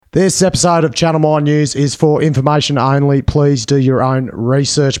This episode of Channel 9 News is for information only. Please do your own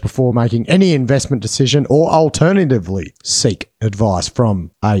research before making any investment decision, or alternatively seek advice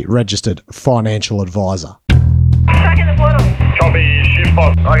from a registered financial advisor. Second the portal. Copy, shift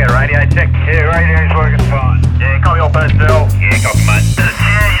box. I got radio check. Yeah, radio's working fine. Yeah, copy all personnel. Yeah, copy, mate.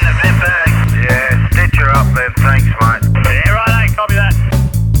 Yeah, in the vent bag. Yeah, stitch her up there. Thanks, mate. Yeah, right, copy that.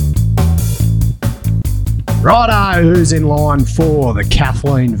 Righto, who's in line for the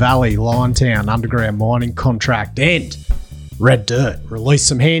Kathleen Valley Liontown underground mining contract? And Red Dirt released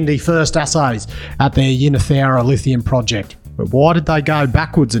some handy first assays at their Yinnathara lithium project. But why did they go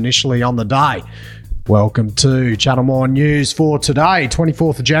backwards initially on the day? Welcome to Channel 9 News for today,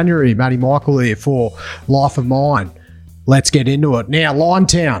 24th of January. Matty Michael here for Life of Mine. Let's get into it. Now,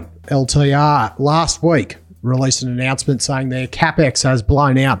 Liontown LTR last week released an announcement saying their CapEx has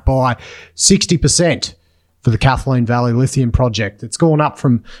blown out by 60%. For the Kathleen Valley Lithium Project. It's gone up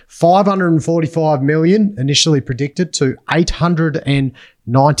from $545 million initially predicted to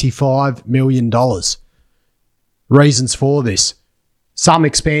 $895 million. Reasons for this: some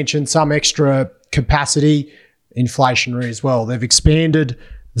expansion, some extra capacity, inflationary as well. They've expanded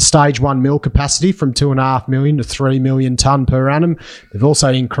the stage 1 mill capacity from 2.5 million to 3 million tonne per annum. They've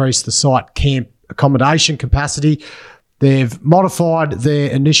also increased the site camp accommodation capacity. They've modified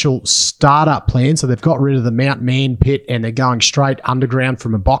their initial startup plan, so they've got rid of the Mount Mann pit and they're going straight underground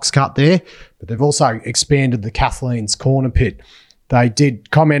from a box cut there. But they've also expanded the Kathleen's Corner pit. They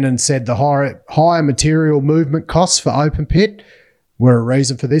did comment and said the higher material movement costs for open pit were a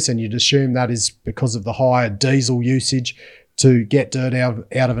reason for this, and you'd assume that is because of the higher diesel usage to get dirt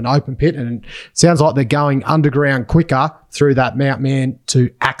out of an open pit. And it sounds like they're going underground quicker through that Mount Mann to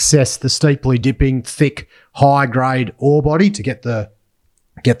access the steeply dipping, thick, high-grade ore body to get the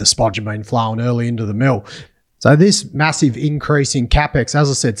spodumene flowing early into the mill. So this massive increase in CapEx, as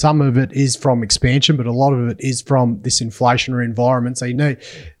I said, some of it is from expansion, but a lot of it is from this inflationary environment. So you need to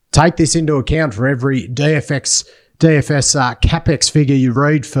take this into account for every DFS CapEx figure you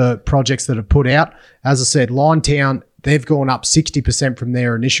read for projects that are put out. As I said, Liontown, they've gone up 60% from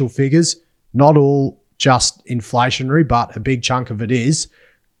their initial figures. Not all just inflationary, but a big chunk of it is.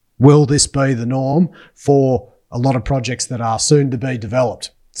 Will this be the norm for a lot of projects that are soon to be developed?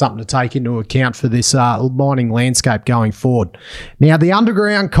 Something to take into account for this mining landscape going forward. Now, the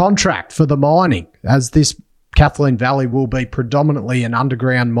underground contract for the mining, as this Kathleen Valley will be predominantly an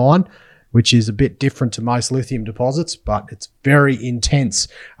underground mine, which is a bit different to most lithium deposits, but it's very intense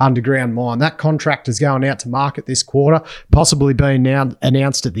underground mine. That contract is going out to market this quarter, possibly being now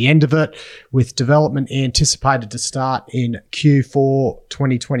announced at the end of it, with development anticipated to start in Q4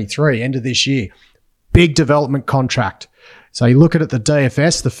 2023, end of this year. Big development contract. So you look at it, the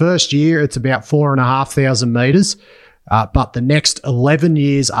DFS, the first year it's about 4,500 metres, but the next 11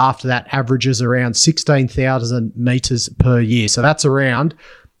 years after that averages around 16,000 metres per year. So that's around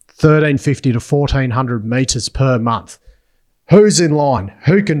 1,350 to 1,400 metres per month. Who's in line?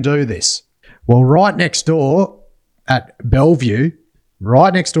 Who can do this? Well, right next door at Bellevue,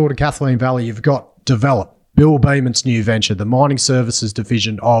 right next door to Kathleen Valley, you've got Develop, Bill Beeman's new venture, the mining services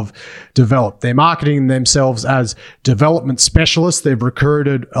division of Develop. They're marketing themselves as development specialists. They've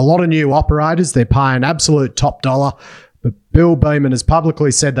recruited a lot of new operators. They're paying absolute top dollar. But Bill Beeman has publicly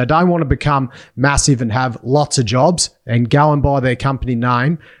said they don't want to become massive and have lots of jobs, and going by their company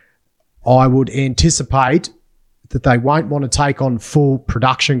name, I would anticipate that they won't want to take on full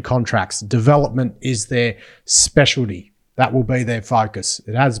production contracts. Development is their specialty. That will be their focus.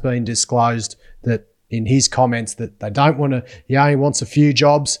 It has been disclosed that in his comments that they don't want to, he only wants a few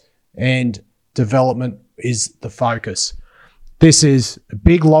jobs and development is the focus. This is a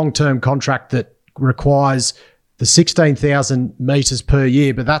big long-term contract that requires the 16,000 metres per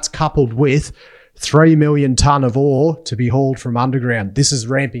year, but that's coupled with 3 million tonne of ore to be hauled from underground. This is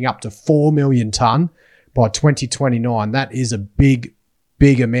ramping up to 4 million tonne by 2029. That is a big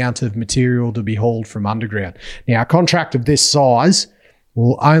amount of material to be hauled from underground. Now, a contract of this size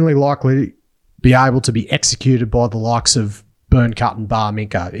will only likely be able to be executed by the likes of Byrnecut and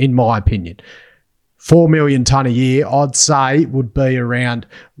Barminco, in my opinion. 4 million tonne a year, I'd say, would be around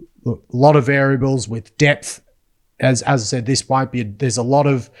a lot of variables with depth. As I said, this won't be, there's a lot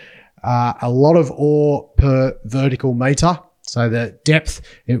of ore per vertical metre. So the depth,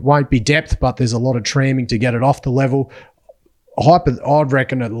 it won't be depth, but there's a lot of tramming to get it off the level. I'd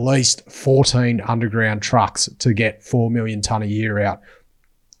reckon at least 14 underground trucks to get 4 million tonne a year out.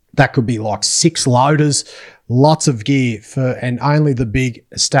 That could be like 6 loaders, lots of gear and only the big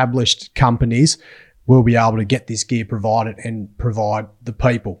established companies will be able to get this gear provided and provide the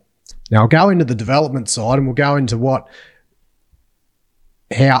people. Now I'll go into the development side and we'll go into what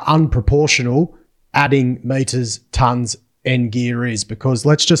how unproportional adding meters, tons, and gear is, because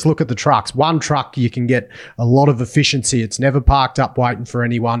let's just look at the trucks. One truck, you can get a lot of efficiency. It's never parked up waiting for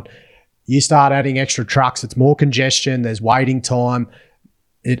anyone. You start adding extra trucks, it's more congestion, there's waiting time.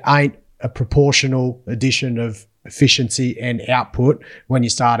 It ain't a proportional addition of efficiency and output when you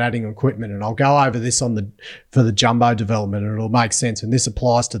start adding equipment. And I'll go over this for the jumbo development, and it'll make sense. And this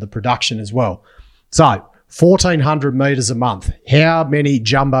applies to the production as well. So 1,400 metres a month. How many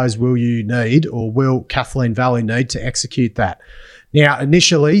jumbos will you need, or will Kathleen Valley need to execute that? Now,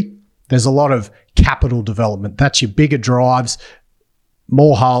 initially, there's a lot of capital development. That's your bigger drives,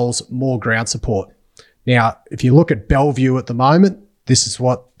 more holes, more ground support. Now, if you look at Bellevue at the moment, this is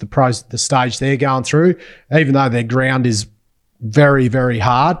what the stage they're going through. Even though their ground is very, very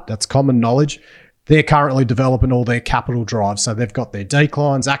hard, that's common knowledge, they're currently developing all their capital drives. So they've got their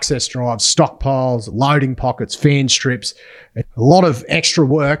declines, access drives, stockpiles, loading pockets, fan strips. A lot of extra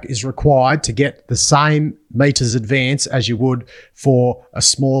work is required to get the same meters advance as you would for a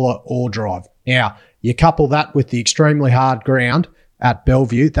smaller ore drive. Now, you couple that with the extremely hard ground at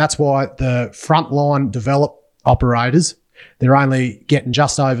Bellevue. That's why the frontline develop operators, they're only getting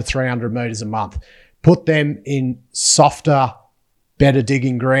just over 300 metres a month. Put them in softer, better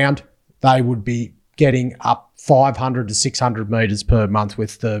digging ground, they would be getting up 500 to 600 metres per month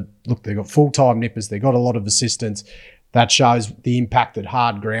with they've got full-time nippers, they've got a lot of assistance. That shows the impact that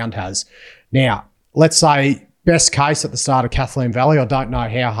hard ground has. Now, let's say best case at the start of Kathleen Valley, I don't know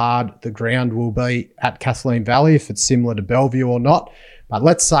how hard the ground will be at Kathleen Valley, if it's similar to Bellevue or not, but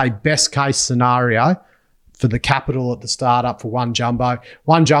let's say best case scenario for the capital at the startup for one jumbo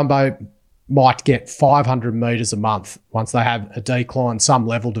might get 500 metres a month once they have a decline, some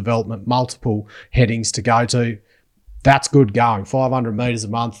level development, multiple headings to go to. That's good going. 500 metres a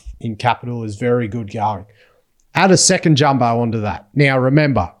month in capital is very good going. Add a second jumbo onto that. Now,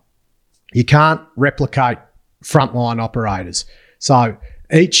 remember, you can't replicate frontline operators. So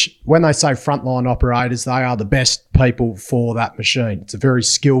when they say frontline operators, they are the best people for that machine. It's a very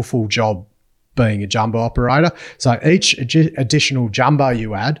skillful job being a jumbo operator. So each additional jumbo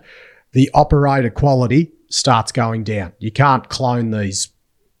you add, the operator quality starts going down. You can't clone these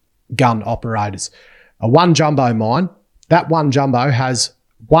gun operators. A one jumbo mine, that one jumbo has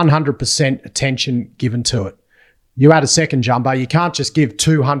 100% attention given to it. You add a second jumbo, you can't just give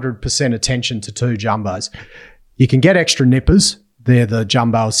 200% attention to two jumbos. You can get extra nippers, they're the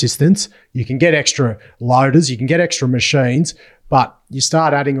jumbo assistants. You can get extra loaders, you can get extra machines, but you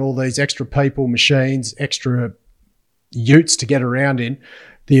start adding all these extra people, machines, extra utes to get around in,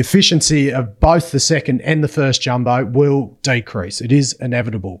 the efficiency of both the second and the first jumbo will decrease. It is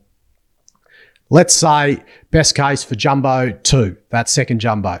inevitable. Let's say best case for jumbo 2, that second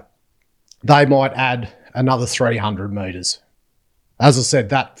jumbo, they might add another 300 metres. As I said,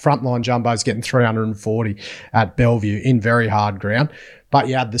 that frontline jumbo is getting 340 at Bellevue in very hard ground. But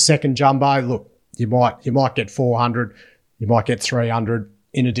you add the second jumbo, look, you might get 400, you might get 300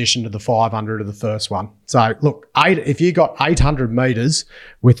 in addition to the 500 of the first one. So look, if you got 800 metres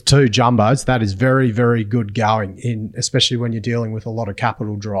with two jumbos, that is very, very good going, especially when you're dealing with a lot of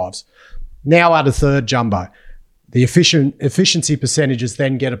capital drives. Now add a third jumbo. The efficiency percentages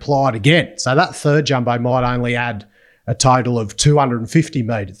then get applied again. So that third jumbo might only add a total of 250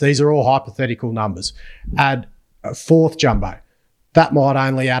 metres. These are all hypothetical numbers. Add a fourth jumbo. That might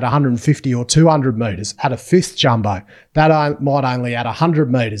only add 150 or 200 metres. Add a fifth jumbo. That might only add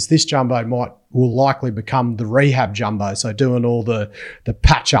 100 metres. This jumbo will likely become the rehab jumbo, so doing all the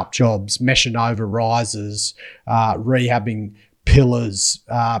patch-up jobs, meshing over risers, rehabbing pillars,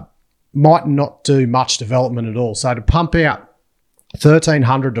 might not do much development at all. So to pump out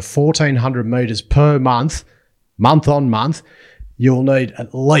 1,300 to 1,400 metres per month, month on month, you'll need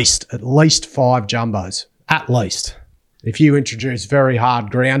at least 5 jumbos, at least. If you introduce very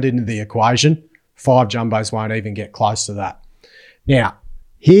hard ground into the equation, 5 jumbos won't even get close to that. Now,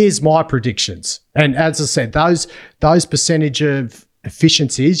 here's my predictions. And as I said, those percentage of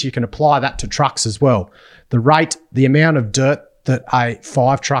efficiencies, you can apply that to trucks as well. The amount of dirt that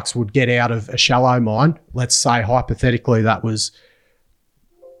 5 trucks would get out of a shallow mine, let's say hypothetically that was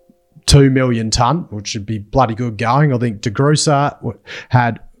 2 million tonne, which would be bloody good going. I think DeGrussa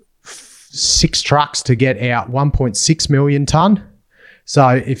had 6 trucks to get out 1.6 million tonne. So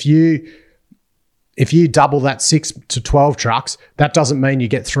if you double that 6 to 12 trucks, that doesn't mean you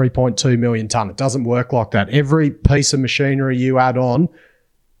get 3.2 million tonne. It doesn't work like that. Every piece of machinery you add on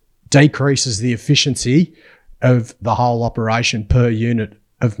decreases the efficiency of the whole operation per unit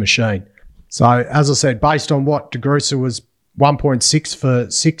of machine. So as I said, based on what DeGrussa was 1.6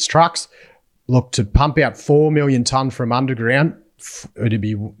 for 6 trucks, look, to pump out 4 million tonne from underground,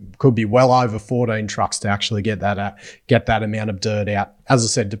 could be well over 14 trucks to actually get that amount of dirt out. As I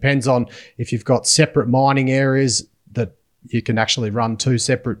said, depends on if you've got separate mining areas that you can actually run 2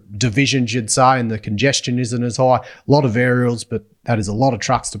 separate divisions, you'd say, and the congestion isn't as high. A lot of variables, but that is a lot of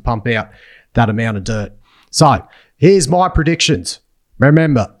trucks to pump out that amount of dirt. So here's my predictions.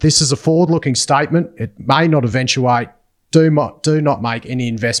 Remember, this is a forward-looking statement. It may not eventuate. Do not make any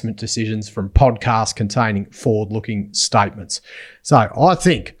investment decisions from podcasts containing forward-looking statements. So I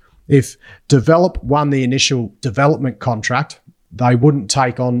think if Develop won the initial development contract, they wouldn't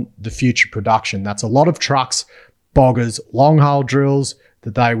take on the future production. That's a lot of trucks, boggers, long-hole drills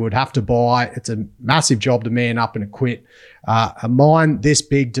that they would have to buy. It's a massive job to man up and equip. A mine this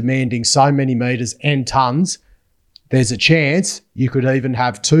big demanding so many metres and tonnes, there's a chance you could even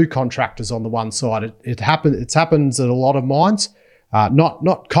have 2 contractors on the one side. It happens at a lot of mines.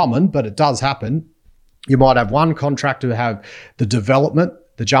 Not common, but it does happen. You might have one contractor have the development,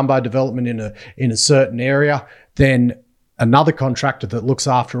 the jumbo development in a certain area, then another contractor that looks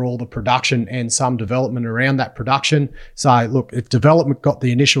after all the production and some development around that production. So look, if development got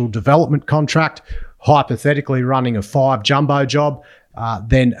the initial development contract, hypothetically running a 5 jumbo job,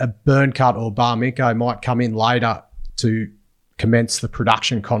 then a Byrnecut or Barminco might come in later to commence the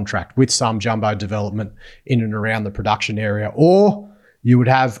production contract with some jumbo development in and around the production area. Or you would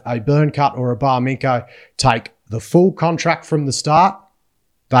have a Byrnecut or a Barminco take the full contract from the start.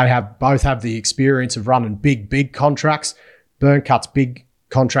 They both have the experience of running big contracts. Burncut's big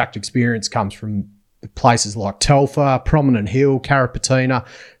contract experience comes from places like Telfer, Prominent Hill, Carrapateena.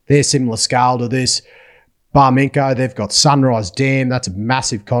 They're similar scale to this. Barminco, they've got Sunrise Dam. That's a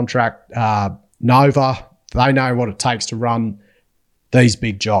massive contract. Nova, they know what it takes to run these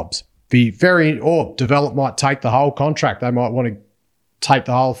big jobs. Or Develop might take the whole contract. They might want to take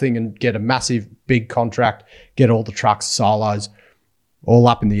the whole thing and get a massive big contract, get all the trucks, solos, all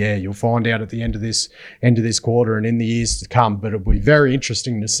up in the air. You'll find out at the end of this quarter and in the years to come. But it'll be very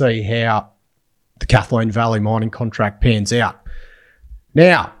interesting to see how the Kathleen Valley mining contract pans out.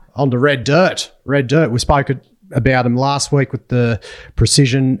 Now, on to Red Dirt. Red Dirt, we spoke about them last week with the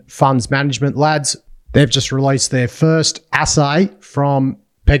Precision Funds Management lads. They've just released their first assay from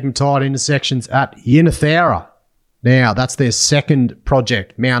pegmatite intersections at Yinnetharra. Now, that's their second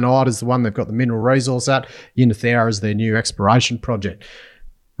project. Mount Ida is the one they've got the mineral resource at. Yinnetharra is their new exploration project.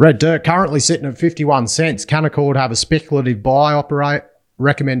 Red Dirt currently sitting at 51 cents. Canaccord have a speculative buy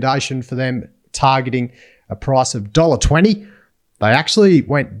recommendation for them, targeting a price of $1.20. They actually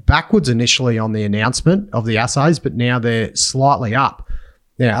went backwards initially on the announcement of the assays, but now they're slightly up.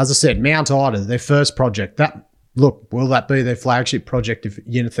 Now, as I said, Mount Ida, their first project. Will that be their flagship project if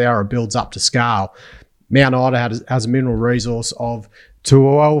Yinnetharra builds up to scale? Mount Ida has a mineral resource of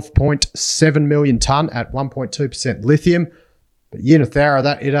 12.7 million tonne at 1.2% lithium. But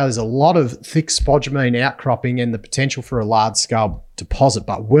Yinnetharra, it has a lot of thick spodumene outcropping and the potential for a large-scale deposit.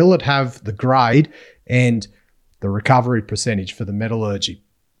 But will it have the grade and the recovery percentage for the metallurgy?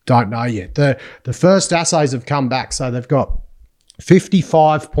 Don't know yet. The first assays have come back, so they've got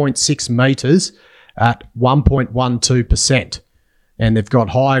 55.6 metres at 1.12%. And they've got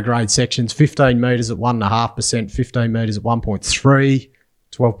higher grade sections, 15 metres at 1.5%, 15 metres at 1.3%,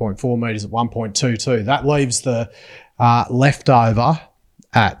 12.4 metres at 1.22. That leaves the leftover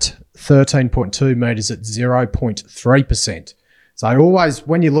at 13.2 metres at 0.3%. So always,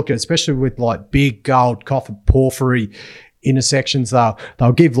 when you look at, especially with like big gold, copper, porphyry intersections, they'll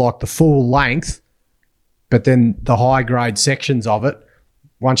give like the full length, but then the high grade sections of it,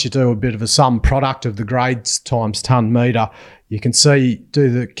 once you do a bit of a sum product of the grades times tonne metre, you can do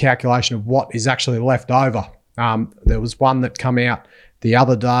the calculation of what is actually left over. There was one that come out the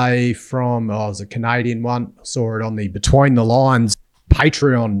other day from, it was a Canadian one. I saw it on the Between the Lines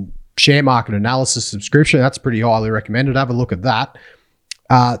Patreon share market analysis subscription. That's pretty highly recommended. Have a look at that.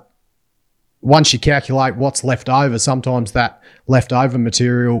 Once you calculate what's left over, sometimes that leftover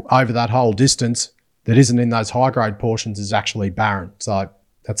material over that whole distance that isn't in those high grade portions is actually barren. So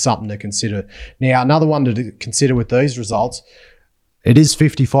that's something to consider. Now, another one to consider with these results, it is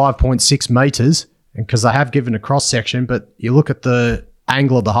 55.6 metres, and because they have given a cross section, but you look at the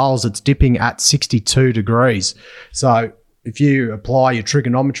angle of the holes, it's dipping at 62 degrees. So if you apply your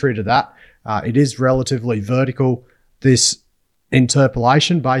trigonometry to that, it is relatively vertical, this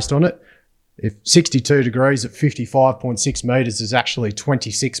interpolation based on it. If 62 degrees at 55.6 metres is actually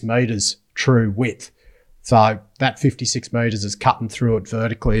 26 metres true width. So that 56 metres is cutting through it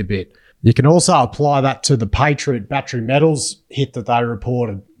vertically a bit. You can also apply that to the Patriot Battery Metals hit that they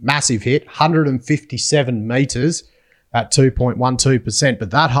reported. Massive hit, 157 metres at 2.12%.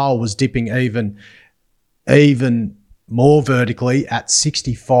 But that hole was dipping even more vertically at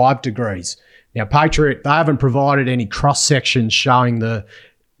 65 degrees. Now, Patriot, they haven't provided any cross sections showing the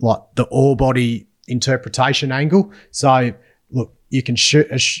ore body interpretation angle. So, look, you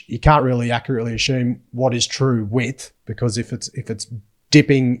can't really accurately assume what is true width, because if it's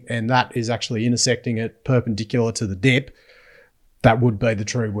dipping and that is actually intersecting it perpendicular to the dip, that would be the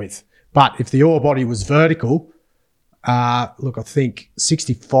true width. But if the ore body was vertical, look, I think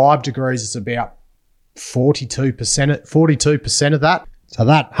 65 degrees is about 42% of that. So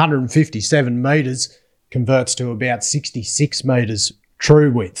that 157 metres converts to about 66 metres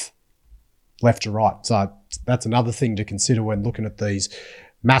true width, left to right. So that's another thing to consider when looking at these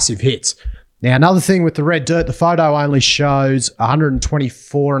massive hits. Now, another thing with the red dirt, the photo only shows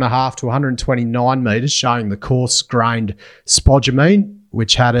 124.5 to 129 metres, showing the coarse-grained spodumene,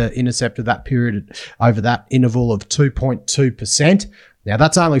 which had an intercept of that period over that interval of 2.2%. Now,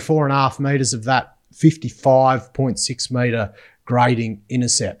 that's only 4.5 metres of that 55.6 metre grading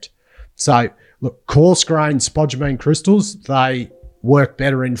intercept. So, look, coarse-grained spodumene crystals, they work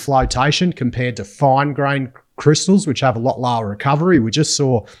better in flotation compared to fine-grained crystals, which have a lot lower recovery. We just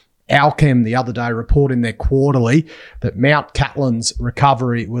saw Alchem the other day report in their quarterly that Mount Cattlin's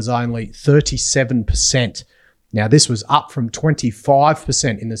recovery was only 37%. Now, this was up from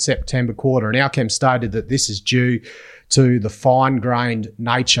 25% in the September quarter, and Alchem stated that this is due to the fine-grained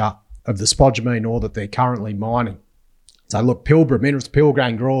nature of the spodumene ore that they're currently mining. So, look, Pilbara Minerals,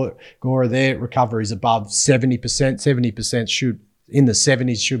 Pilbara Gora, their recovery is above 70%. 70% should, in the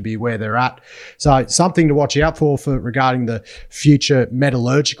 70s, should be where they're at. So, something to watch out for regarding the future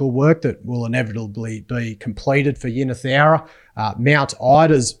metallurgical work that will inevitably be completed for Yinnetharra. Mount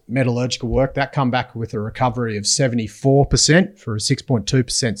Ida's metallurgical work, that come back with a recovery of 74% for a 6.2%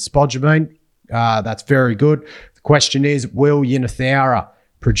 spodumene. That's very good. The question is, will Yinnetharra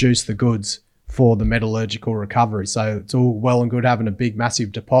produce the goods for the metallurgical recovery? So it's all well and good having a big,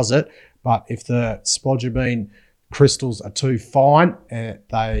 massive deposit, but if the spodumene crystals are too fine,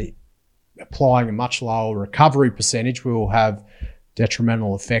 they applying a much lower recovery percentage will have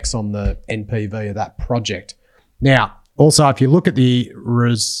detrimental effects on the NPV of that project. Now, also, if you look at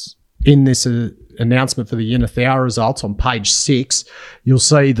in this announcement for the Yinnetharra results on page 6, you'll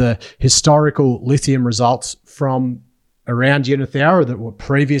see the historical lithium results from around Yinnetharra that were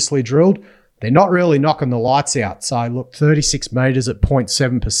previously drilled. They're not really knocking the lights out. So look, 36 metres at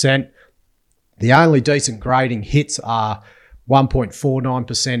 0.7%. The only decent grading hits are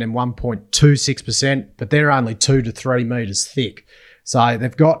 1.49% and 1.26%, but they're only 2 to 3 metres thick. So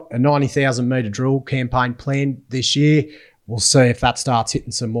they've got a 90,000 metre drill campaign planned this year. We'll see if that starts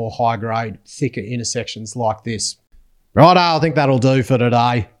hitting some more high-grade, thicker intersections like this. Righto, I think that'll do for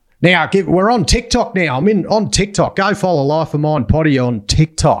today. Now, we're on TikTok now. I'm on TikTok. Go follow Life of Mine Potty on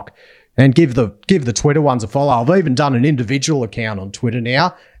TikTok and give the Twitter ones a follow. I've even done an individual account on Twitter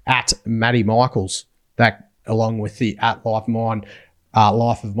now at Matty Michaels, that along with the at Life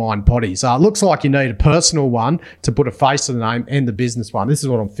of Mine Potty. So it looks like you need a personal one to put a face to the name, and the business one. This is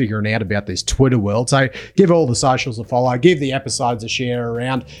what I'm figuring out about this Twitter world. So give all the socials a follow, give the episodes a share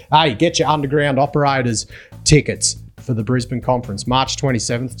around. Hey, get your underground operators tickets for the Brisbane Conference, March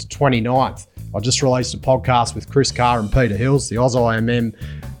 27th to 29th. I just released a podcast with Chris Carr and Peter Hills, the AusIMM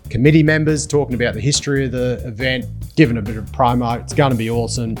committee members, talking about the history of the event, giving a bit of promo. It's going to be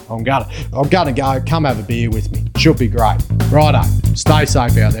awesome. I'm gonna go. Come have a beer with me. Should be great. Righto. Stay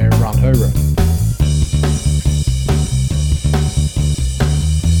safe out there, everyone. Hooroo.